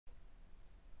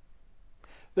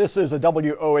This is a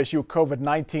WOSU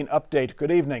COVID-19 update.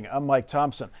 Good evening. I'm Mike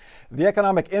Thompson. The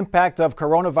economic impact of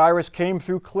coronavirus came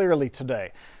through clearly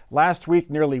today. Last week,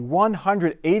 nearly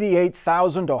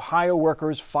 188,000 Ohio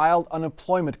workers filed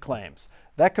unemployment claims.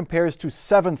 That compares to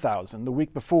 7,000 the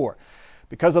week before.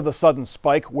 Because of the sudden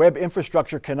spike, web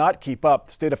infrastructure cannot keep up.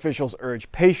 State officials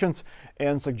urge patience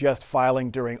and suggest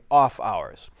filing during off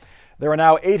hours. There are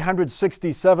now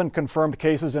 867 confirmed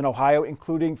cases in Ohio,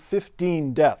 including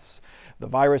 15 deaths. The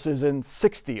virus is in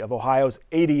 60 of Ohio's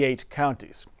 88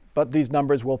 counties. But these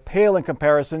numbers will pale in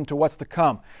comparison to what's to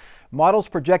come. Models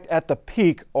project at the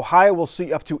peak, Ohio will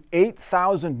see up to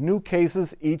 8,000 new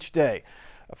cases each day.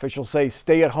 Officials say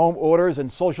stay-at-home orders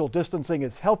and social distancing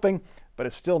is helping, but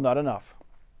it's still not enough.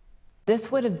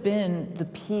 This would have been the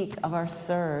peak of our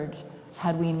surge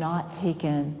had we not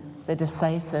taken the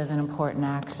decisive and important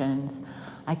actions.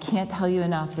 I can't tell you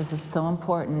enough, this is so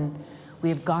important. We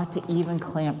have got to even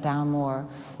clamp down more.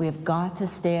 We have got to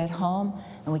stay at home,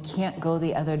 and we can't go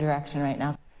the other direction right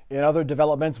now. In other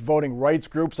developments, voting rights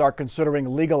groups are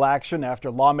considering legal action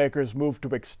after lawmakers moved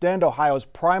to extend Ohio's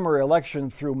primary election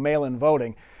through mail-in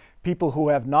voting. People who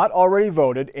have not already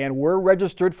voted and were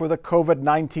registered for the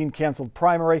COVID-19 canceled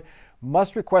primary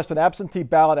must request an absentee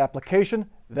ballot application,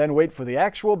 then wait for the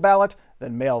actual ballot,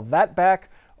 then mail that back,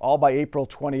 all by April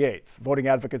 28th. Voting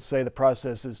advocates say the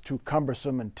process is too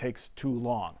cumbersome and takes too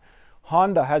long.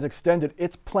 Honda has extended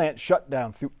its plant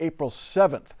shutdown through April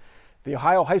 7th. The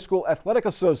Ohio High School Athletic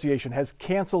Association has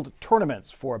canceled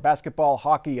tournaments for basketball,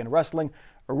 hockey, and wrestling.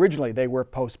 Originally, they were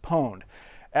postponed.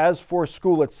 As for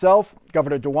school itself,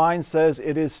 Governor DeWine says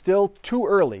it is still too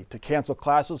early to cancel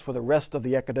classes for the rest of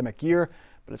the academic year,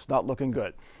 but it's not looking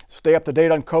good. Stay up to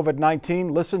date on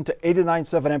COVID-19. Listen to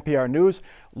 89.7 NPR News.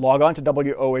 Log on to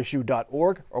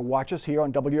WOSU.org or watch us here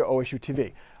on WOSU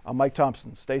TV. I'm Mike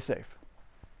Thompson. Stay safe.